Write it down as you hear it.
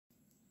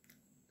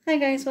Hi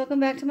guys,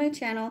 welcome back to my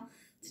channel.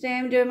 Today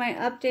I'm doing my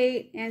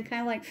update and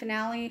kind of like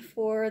finale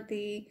for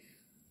the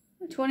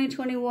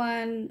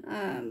 2021,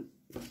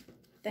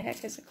 the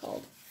heck is it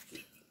called?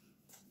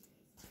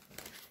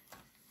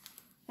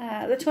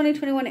 The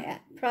 2021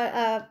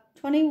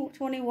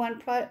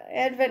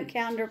 Advent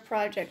Calendar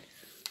Project.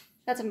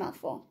 That's a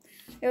mouthful.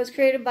 It was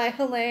created by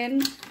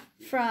Helene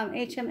from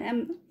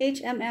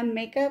HMM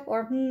Makeup,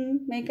 or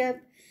Makeup.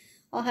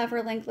 I'll have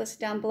her link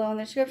listed down below in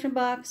the description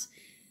box.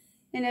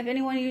 And if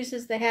anyone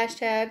uses the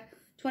hashtag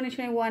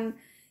 2021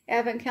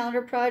 Advent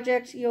Calendar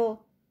Project,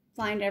 you'll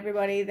find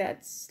everybody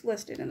that's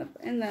listed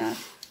in the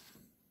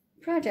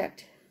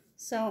project.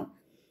 So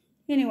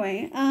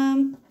anyway,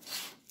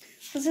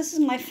 so this is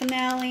my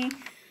finale.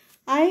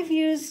 I've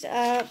used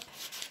up,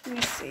 let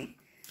me see.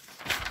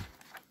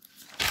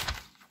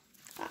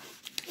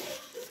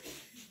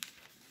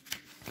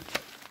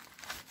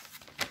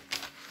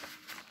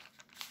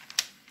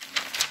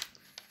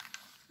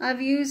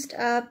 I've used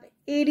up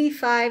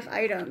 85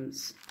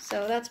 items,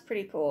 so that's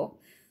pretty cool.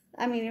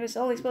 I mean, it was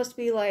only supposed to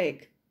be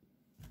like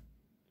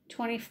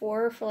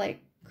 24 for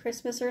like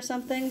Christmas or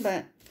something,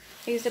 but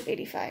I used up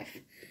 85.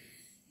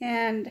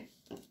 And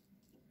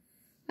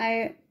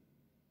that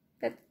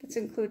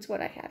includes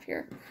what I have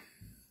here.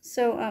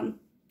 So,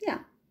 yeah.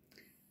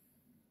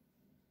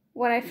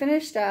 What I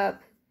finished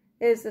up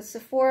is the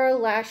Sephora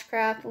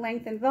Lashcraft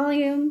Length and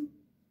Volume.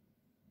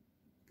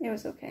 It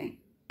was okay.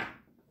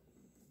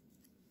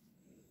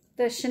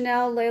 The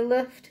Chanel Le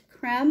Lift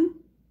Creme,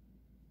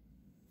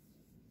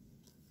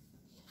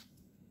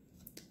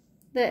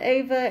 the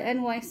Ava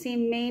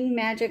NYC Main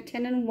Magic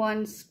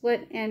 10-in-1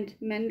 Split End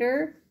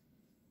Mender,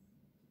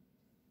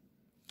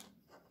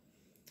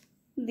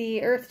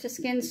 the Earth to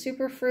Skin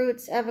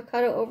Superfruits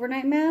Avocado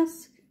Overnight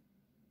Mask,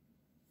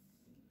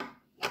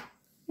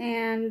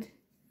 and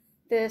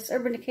this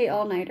Urban Decay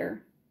All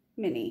Nighter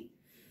Mini.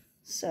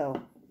 So,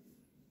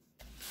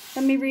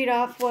 let me read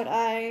off what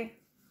I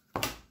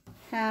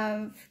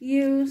have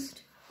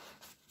used.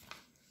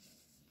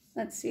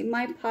 Let's see,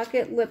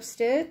 Mypocket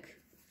lipstick,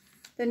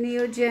 the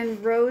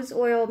Neogen Rose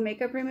Oil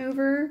Makeup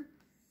Remover,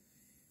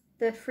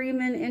 the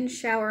Freeman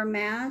In-shower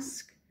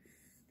mask,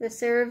 the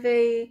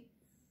Cereve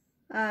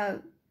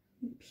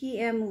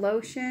Pm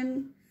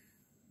Lotion,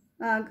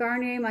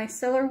 Garnier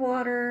Micellar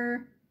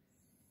water,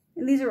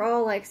 and these are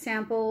all like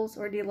samples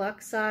or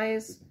deluxe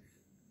size.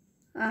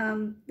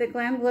 The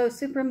Glam Glow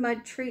Super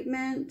Mud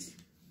Treatment,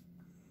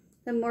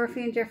 the Morphe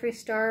and Jeffree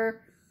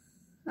Star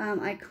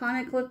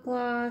Iconic Lip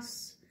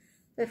Gloss,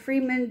 the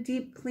Freeman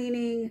Deep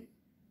Clearing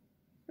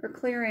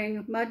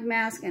Mud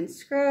Mask and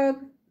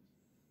Scrub,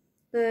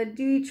 the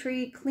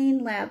Dewytree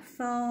Clean Lab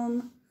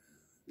Foam,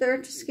 the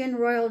Earth to Skin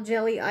Royal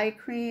Jelly Eye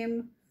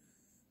Cream,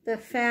 the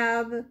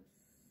Fab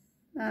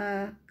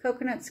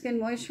Coconut Skin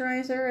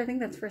Moisturizer, I think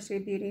that's for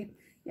Sweet Beauty,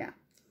 yeah,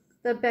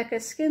 the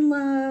Becca Skin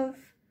Love,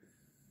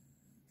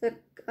 the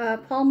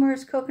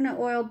Palmer's Coconut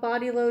Oil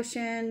Body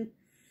Lotion,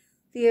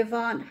 the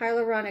Avant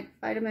Hyaluronic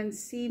Vitamin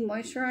C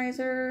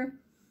Moisturizer,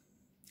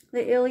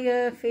 the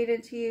Ilia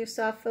Faded to You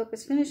Soft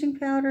Focus Finishing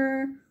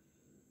Powder,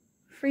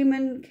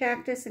 Freeman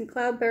Cactus and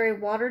Cloudberry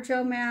Water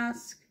Gel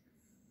Mask,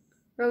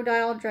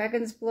 Rodial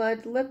Dragon's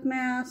Blood Lip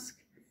Mask,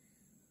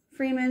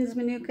 Freeman's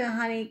Manuka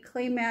Honey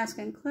Clay Mask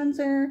and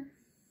Cleanser,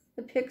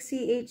 the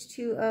Pixi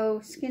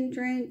H2O Skin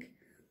Drink,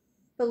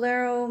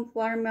 Bolero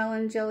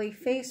Watermelon Jelly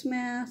Face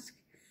Mask,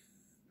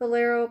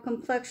 Bolero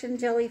Complexion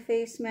Jelly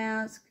Face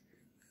Mask,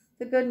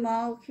 the Good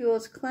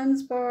Molecules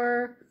Cleanse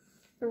Bar,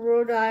 the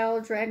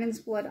Rodial Dragon's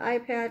Blood Eye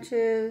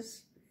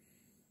Patches,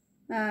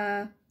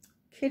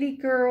 Kitty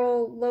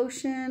Girl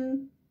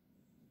Lotion,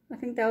 I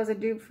think that was a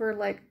dupe for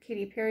like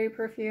Katy Perry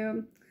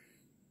perfume,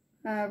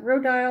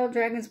 Rodial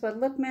Dragon's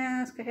Blood Lip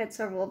Mask, I had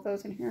several of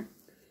those in here,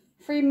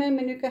 Freeman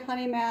Manuka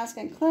Honey Mask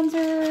and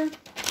Cleanser,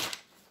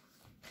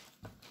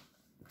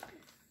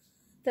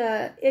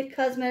 the It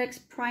Cosmetics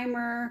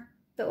Primer,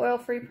 the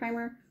Oil-Free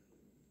Primer,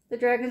 the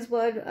Dragon's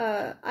Blood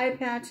Eye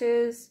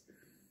Patches,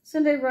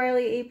 Sunday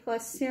Riley A+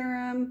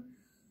 Serum,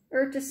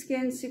 Earth to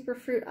Skin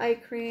Superfruit Eye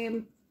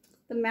Cream,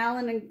 the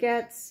Malin &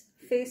 Getz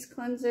Face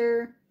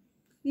Cleanser,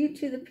 You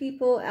to the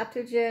People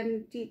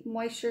Aptogen Deep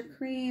Moisture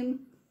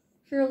Cream,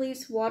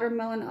 Curely's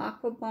Watermelon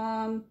Aqua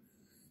Bomb,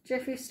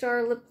 Jeffree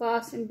Star Lip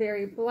Gloss and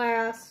Berry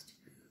Blast,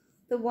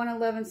 the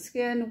 111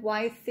 Skin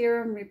Y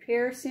Theorem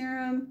Repair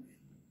Serum,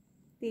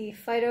 the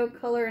Phyto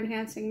Color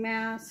Enhancing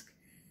Mask,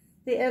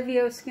 the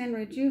Evio Skin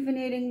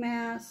Rejuvenating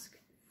Mask,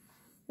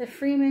 the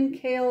Freeman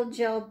Kale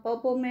Gel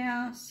Bubble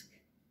Mask,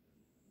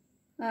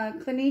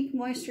 Clinique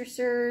Moisture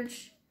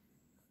Surge,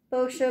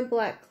 Boscia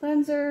Black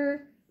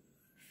Cleanser,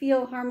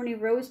 Feel Harmony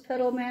Rose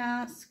Petal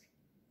Mask,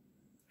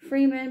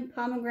 Freeman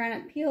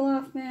Pomegranate Peel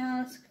Off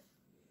Mask,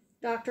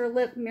 Dr.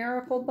 Lip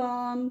Miracle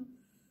Balm,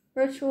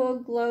 Ritual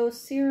Glow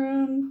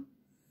Serum,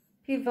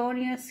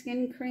 Pivonia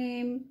Skin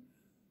Cream,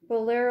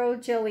 Bolero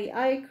Jelly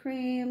Eye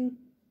Cream,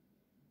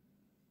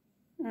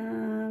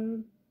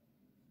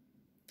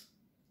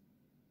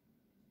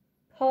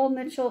 Paul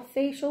Mitchell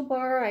Facial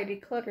Bar, I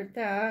decluttered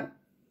that,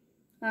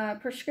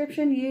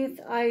 Prescription Youth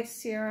Eye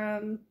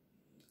Serum,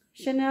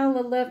 Chanel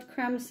Le Lift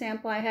Creme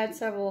Sample. I had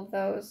several of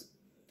those.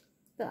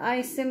 The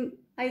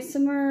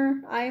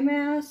Isomer Eye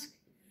Mask.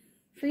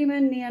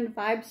 Freeman Neon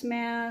Vibes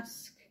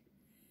Mask.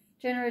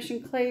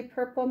 Generation Clay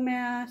Purple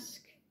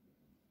Mask.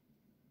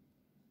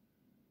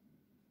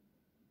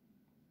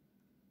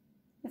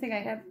 I think I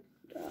have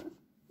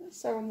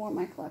several more in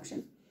my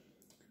collection.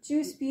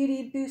 Juice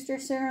Beauty Booster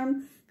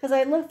Serum. Because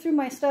I looked through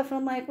my stuff and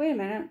I'm like, wait a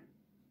minute.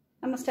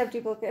 I must have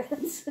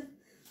duplicates.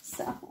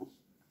 So.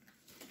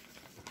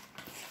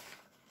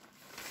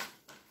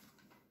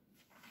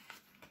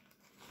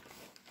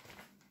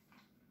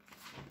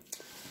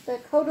 The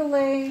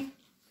Caudalie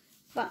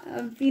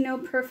Vino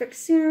Perfect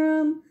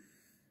Serum.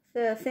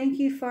 The Thank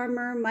You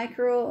Farmer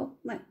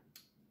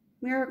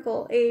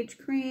Miracle Age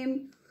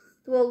Cream.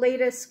 The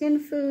latest Skin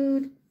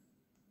Food.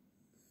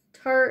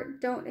 Tarte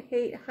Don't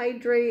Hate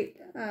Hydrate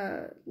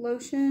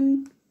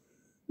Lotion.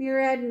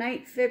 Murad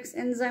Night Fix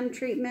Enzyme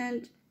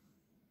Treatment.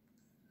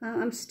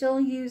 I'm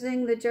still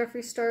using the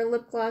Jeffree Star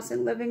Lip Gloss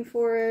and living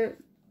for it.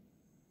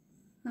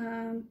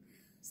 The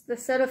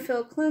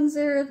Cetaphil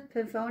Cleanser.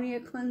 The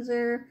Pavonia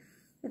Cleanser.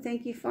 The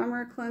Thank You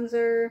Farmer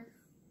Cleanser.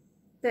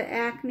 The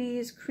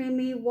Acne's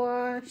Creamy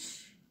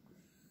Wash.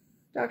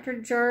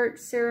 Dr. Jart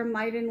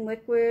Ceramidin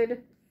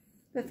Liquid.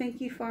 The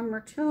Thank You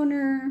Farmer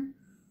Toner.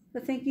 The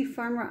Thank You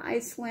Farmer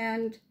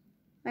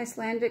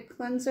Icelandic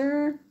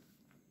Cleanser.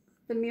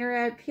 The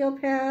Murad Peel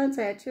Pads.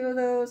 I had 2 of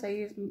those. I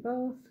used them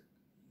both.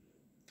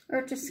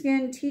 Earth to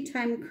Skin Tea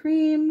Time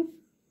Cream.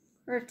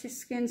 Earth to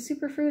Skin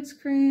Superfruits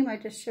Cream. I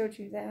just showed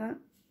you that.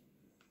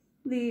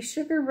 The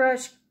Sugar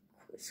Rush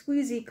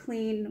Squeezy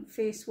Clean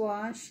Face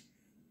Wash.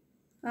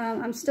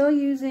 I'm still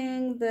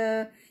using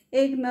the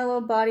Egg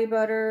Mellow Body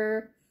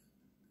Butter.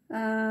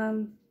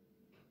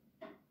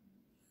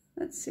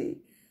 Let's see.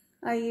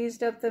 I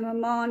used up the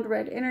Mammond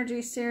Red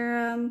Energy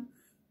Serum,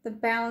 the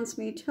Balance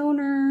Me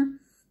Toner,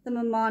 the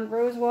Mammond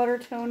Rose Water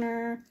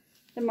Toner,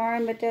 the Mara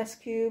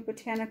Modescu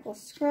Botanical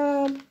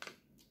Scrub,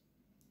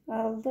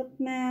 Lip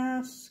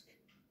Mask.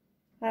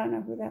 I don't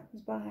know who that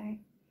was by.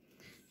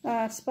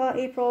 Spa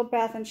April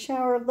Bath and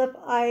Shower Lip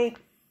and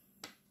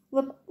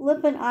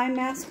Eye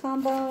Mask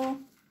Combo,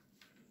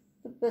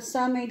 the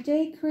Balsame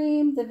Day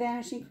Cream, the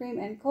Vanishing Cream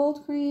and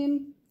Cold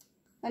Cream,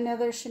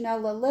 another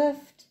Chanel Le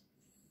Lift,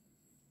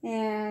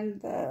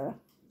 and the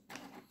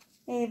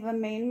Ava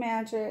Main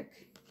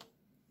Magic,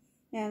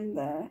 and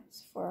the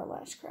Sephora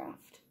Lash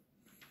Craft.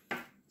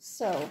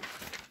 So,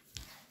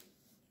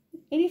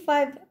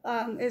 85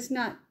 is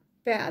not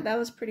bad. That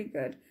was pretty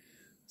good.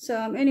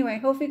 So, anyway,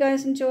 hope you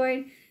guys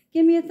enjoyed.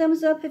 Give me a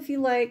thumbs up if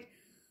you like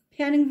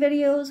panning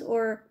videos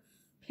or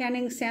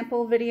panning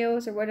sample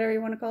videos or whatever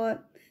you want to call it.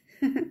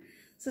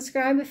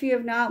 Subscribe if you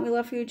have not. We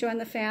love for you to join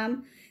the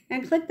fam.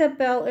 And click that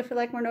bell if you'd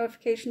like more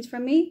notifications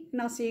from me.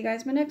 And I'll see you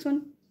guys in my next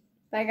one.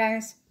 Bye,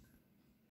 guys.